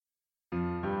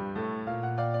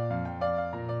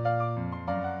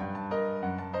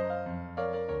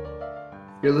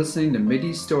You're listening to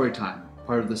Mittie's Storytime,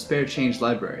 part of the Spare Change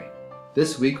Library.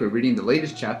 This week we're reading the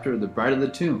latest chapter of The Bride of the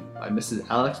Tomb by Mrs.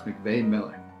 Alex McVeigh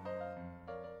Miller.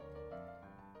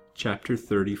 Chapter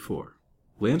 34.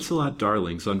 Lancelot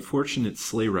Darling's unfortunate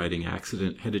sleigh-riding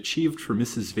accident had achieved for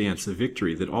Mrs. Vance a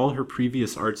victory that all her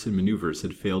previous arts and maneuvers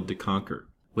had failed to conquer.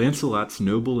 Lancelot's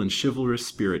noble and chivalrous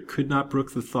spirit could not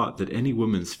brook the thought that any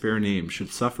woman's fair name should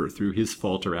suffer through his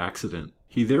fault or accident.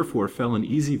 He therefore fell an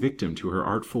easy victim to her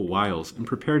artful wiles, and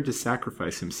prepared to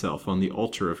sacrifice himself on the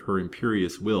altar of her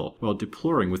imperious will, while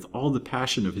deploring with all the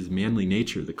passion of his manly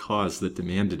nature the cause that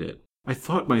demanded it. "I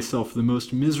thought myself the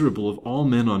most miserable of all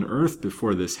men on earth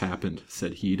before this happened,"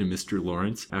 said he to Mr.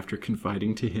 Lawrence, after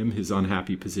confiding to him his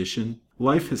unhappy position.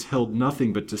 "Life has held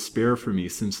nothing but despair for me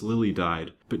since Lily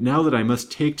died. But now that I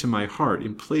must take to my heart,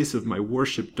 in place of my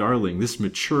worshipped darling, this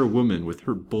mature woman with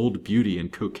her bold beauty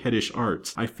and coquettish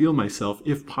arts, I feel myself,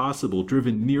 if possible,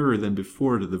 driven nearer than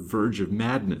before to the verge of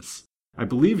madness." "I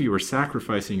believe you are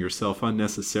sacrificing yourself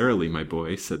unnecessarily, my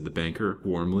boy," said the banker,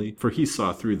 warmly, for he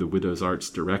saw through the widow's arts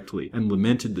directly, and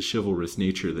lamented the chivalrous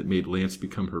nature that made Lance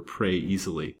become her prey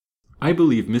easily. "I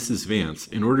believe Mrs. Vance,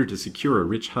 in order to secure a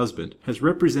rich husband, has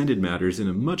represented matters in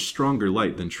a much stronger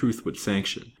light than truth would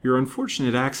sanction. Your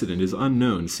unfortunate accident is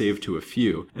unknown save to a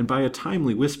few, and by a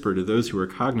timely whisper to those who are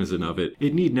cognizant of it,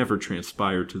 it need never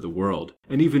transpire to the world.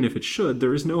 And even if it should,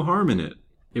 there is no harm in it."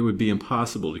 "It would be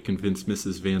impossible to convince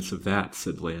Mrs. Vance of that,"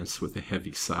 said Lance, with a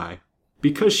heavy sigh.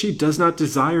 "Because she does not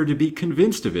desire to be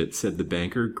convinced of it," said the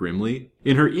banker, grimly.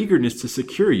 "In her eagerness to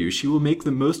secure you, she will make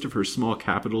the most of her small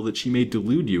capital that she may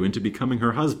delude you into becoming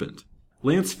her husband."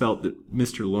 Lance felt that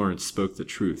Mr. Lawrence spoke the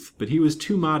truth, but he was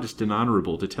too modest and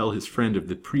honorable to tell his friend of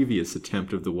the previous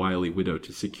attempt of the wily widow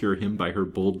to secure him by her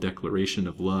bold declaration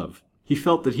of love. He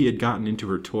felt that he had gotten into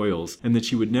her toils, and that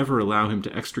she would never allow him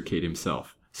to extricate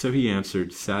himself. So he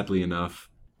answered, sadly enough,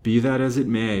 "Be that as it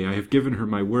may, I have given her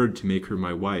my word to make her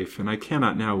my wife, and I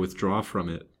cannot now withdraw from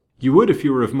it." "You would if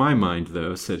you were of my mind,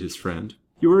 though," said his friend.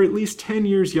 "You are at least 10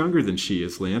 years younger than she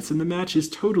is, Lance, and the match is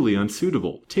totally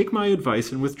unsuitable. Take my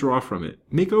advice and withdraw from it.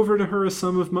 Make over to her a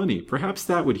sum of money. Perhaps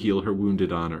that would heal her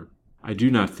wounded honor." "I do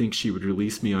not think she would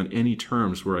release me on any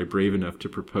terms were I brave enough to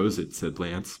propose it," said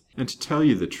Lance. "And to tell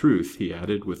you the truth," he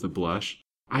added, with a blush,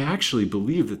 "I actually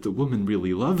believe that the woman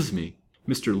really loves me."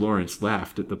 Mr. Lawrence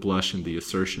laughed at the blush and the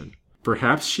assertion.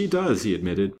 "Perhaps she does," he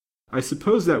admitted. "I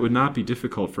suppose that would not be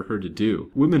difficult for her to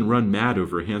do. Women run mad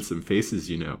over handsome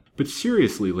faces, you know. But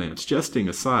seriously, Lance, jesting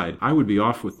aside, I would be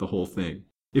off with the whole thing.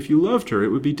 If you loved her, it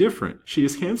would be different. She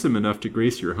is handsome enough to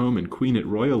grace your home and queen it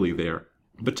royally there.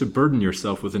 But to burden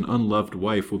yourself with an unloved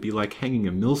wife will be like hanging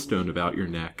a millstone about your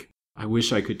neck." "I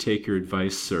wish I could take your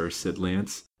advice, sir," said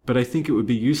Lance. "But I think it would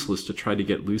be useless to try to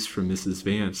get loose from Mrs.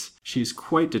 Vance. She is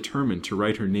quite determined to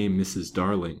write her name Mrs.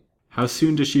 Darling." "How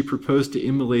soon does she propose to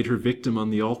immolate her victim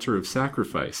on the altar of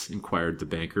sacrifice?" inquired the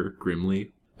banker,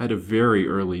 grimly. "At a very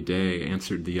early day,"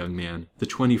 answered the young man. "The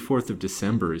 24th of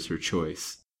December is her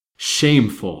choice."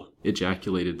 "Shameful!"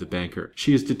 ejaculated the banker.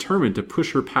 "She is determined to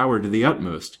push her power to the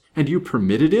utmost. And you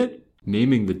permitted it?"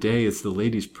 "Naming the day is the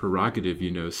lady's prerogative,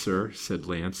 you know, sir," said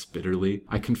Lance, bitterly.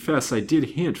 "I confess I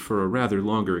did hint for a rather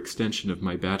longer extension of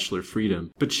my bachelor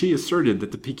freedom, but she asserted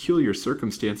that the peculiar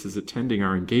circumstances attending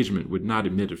our engagement would not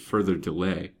admit of further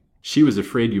delay." "She was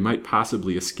afraid you might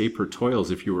possibly escape her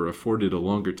toils if you were afforded a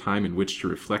longer time in which to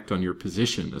reflect on your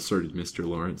position," asserted Mr.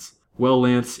 Lawrence. "Well,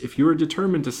 Lance, if you are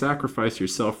determined to sacrifice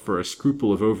yourself for a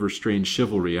scruple of overstrained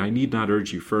chivalry, I need not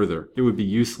urge you further. It would be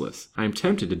useless. I am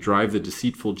tempted to drive the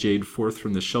deceitful jade forth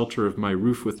from the shelter of my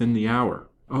roof within the hour."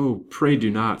 "Oh, pray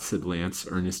do not," said Lance,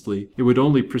 earnestly. "It would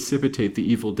only precipitate the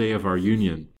evil day of our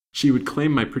union. She would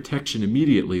claim my protection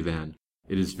immediately then."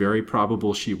 "It is very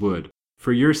probable she would.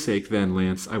 For your sake, then,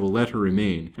 Lance, I will let her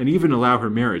remain, and even allow her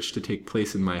marriage to take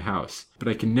place in my house. But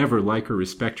I can never like or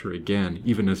respect her again,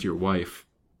 even as your wife."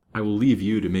 "I will leave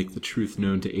you to make the truth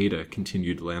known to Ada,"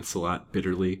 continued Lancelot,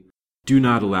 bitterly. "Do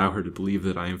not allow her to believe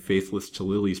that I am faithless to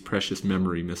Lily's precious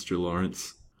memory, Mr.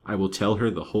 Lawrence." "I will tell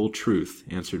her the whole truth,"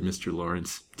 answered Mr.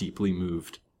 Lawrence, deeply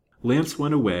moved. Lance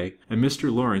went away, and Mr.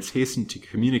 Lawrence hastened to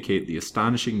communicate the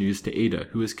astonishing news to Ada,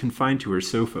 who was confined to her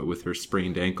sofa with her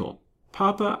sprained ankle.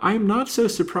 "Papa, I am not so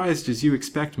surprised as you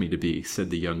expect me to be," said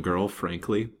the young girl,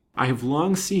 frankly. "I have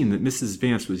long seen that Mrs.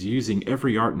 Vance was using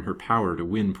every art in her power to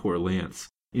win poor Lance.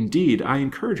 Indeed, I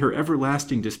incurred her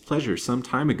everlasting displeasure some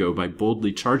time ago by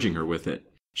boldly charging her with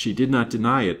it. She did not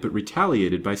deny it, but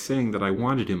retaliated by saying that I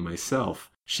wanted him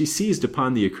myself. She seized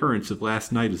upon the occurrence of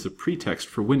last night as a pretext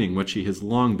for winning what she has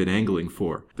long been angling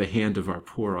for, the hand of our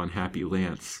poor unhappy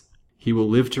Lance. He will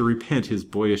live to repent his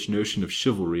boyish notion of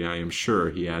chivalry, I am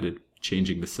sure," he added,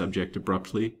 changing the subject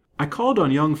abruptly. I called on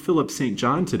young Philip St.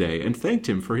 John today and thanked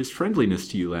him for his friendliness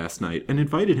to you last night and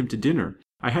invited him to dinner.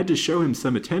 I had to show him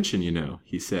some attention, you know,"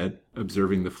 he said,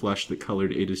 observing the flush that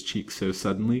colored Ada's cheeks so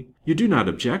suddenly. "You do not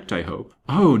object, I hope?"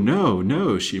 "Oh, no,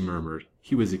 no," she murmured.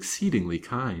 "He was exceedingly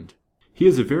kind." "He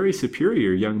is a very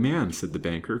superior young man," said the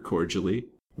banker, cordially.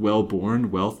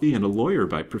 "Well-born, wealthy, and a lawyer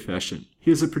by profession.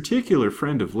 He is a particular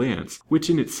friend of Lance, which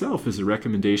in itself is a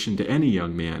recommendation to any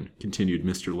young man," continued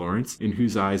Mr. Lawrence, in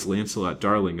whose eyes Lancelot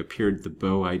Darling appeared the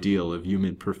beau ideal of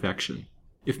human perfection.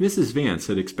 If Mrs. Vance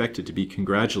had expected to be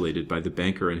congratulated by the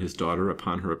banker and his daughter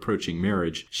upon her approaching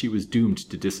marriage, she was doomed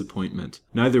to disappointment.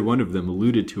 Neither one of them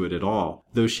alluded to it at all,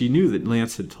 though she knew that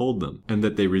Lance had told them, and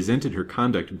that they resented her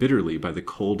conduct bitterly by the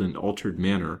cold and altered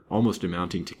manner, almost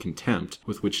amounting to contempt,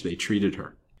 with which they treated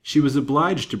her. She was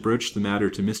obliged to broach the matter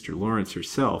to Mr. Lawrence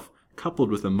herself, coupled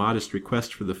with a modest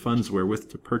request for the funds wherewith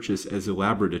to purchase as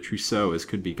elaborate a trousseau as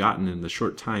could be gotten in the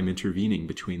short time intervening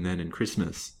between then and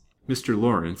Christmas. Mr.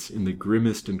 Lawrence, in the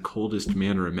grimmest and coldest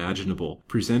manner imaginable,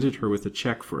 presented her with a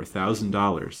check for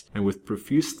 $1,000, and with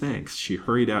profuse thanks she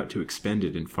hurried out to expend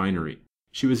it in finery.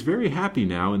 She was very happy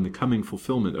now in the coming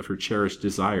fulfillment of her cherished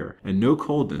desire, and no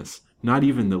coldness, not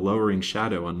even the lowering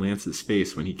shadow on Lance's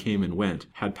face when he came and went,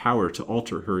 had power to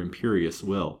alter her imperious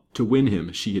will. To win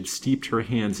him she had steeped her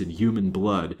hands in human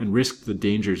blood, and risked the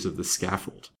dangers of the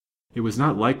scaffold. It was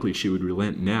not likely she would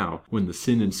relent now, when the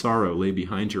sin and sorrow lay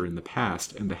behind her in the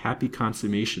past, and the happy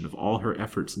consummation of all her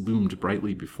efforts loomed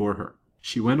brightly before her.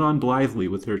 She went on blithely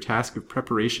with her task of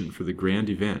preparation for the grand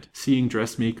event, seeing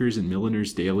dressmakers and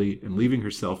milliners daily, and leaving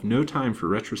herself no time for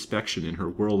retrospection in her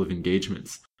whirl of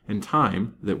engagements. And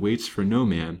time, that waits for no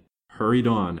man, hurried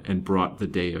on and brought the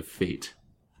day of fate.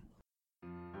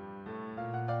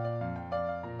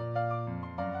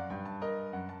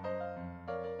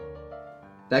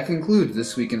 That concludes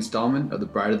this week's installment of The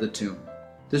Bride of the Tomb.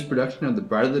 This production of The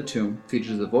Bride of the Tomb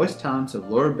features the voice talents of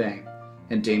Laura Bang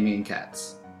and Damian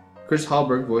Katz. Chris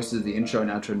Hallberg voices the intro and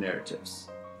outro narratives.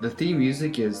 The theme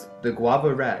music is The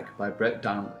Guava Rag by Brett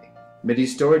Donnelly. Mittie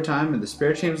Storytime and the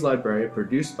Spare Change Library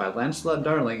produced by Lancelot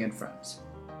Darling and friends.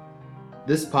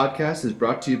 This podcast is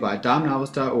brought to you by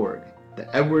DimeNovels.org,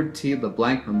 the Edward T.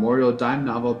 LeBlanc Memorial Dime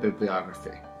Novel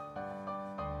Bibliography.